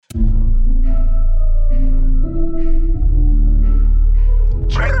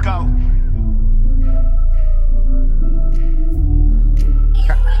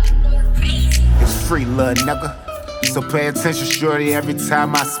little nigga. So pay attention, shorty. Every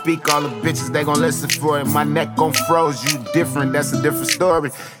time I speak, all the bitches, they gon' listen for it. My neck gon' froze. You different, that's a different story.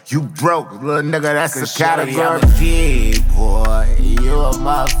 You broke, little nigga, that's a category. I'm a big boy. You a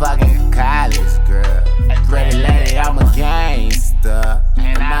motherfucking college girl. Pretty lady, I'm a gangster.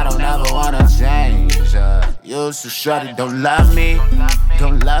 And I don't ever wanna change. You so shorty, don't love me.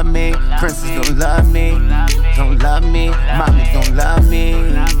 Don't love me. Princess, don't love me. Don't love me. Mommy, don't love me.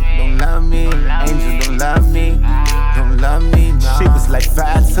 Don't love me. Angel, don't love me. Don't love me, no. She was like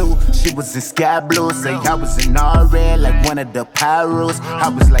 5'2", she was in sky blue. Say I was in all red, like one of the pyros. I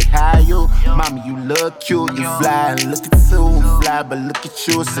was like, how you? Mommy, you look cute, you fly and look at you. Fly, but look at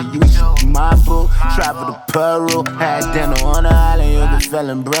you, so you should be my boo. Travel to Peru, had dinner on the island, you been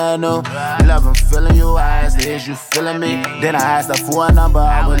feeling brand new. Love, I'm feeling you, I asked her, is you feeling me? Then I asked her for a number,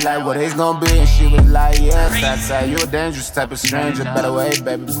 I was like, what it's gonna be? And she was like, yes, I tell you a dangerous type of stranger. Better way,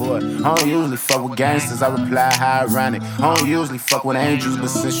 baby boy. I don't usually fuck with gangsters, I reply how ironic. I don't usually fuck with angels, but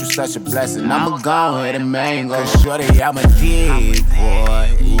since you such a blessing, I'ma go ahead and mango. Cause shorty, I'm a big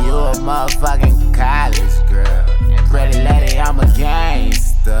boy. You a motherfucking college girl. Pretty lady, I'm a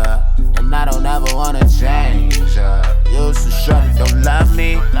gangster. And I don't ever wanna change. You so shorty, don't love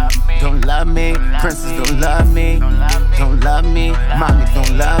me. Don't love me. Princess, don't love me. Don't love me. Mommy,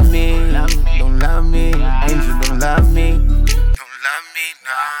 don't love me. Don't love me.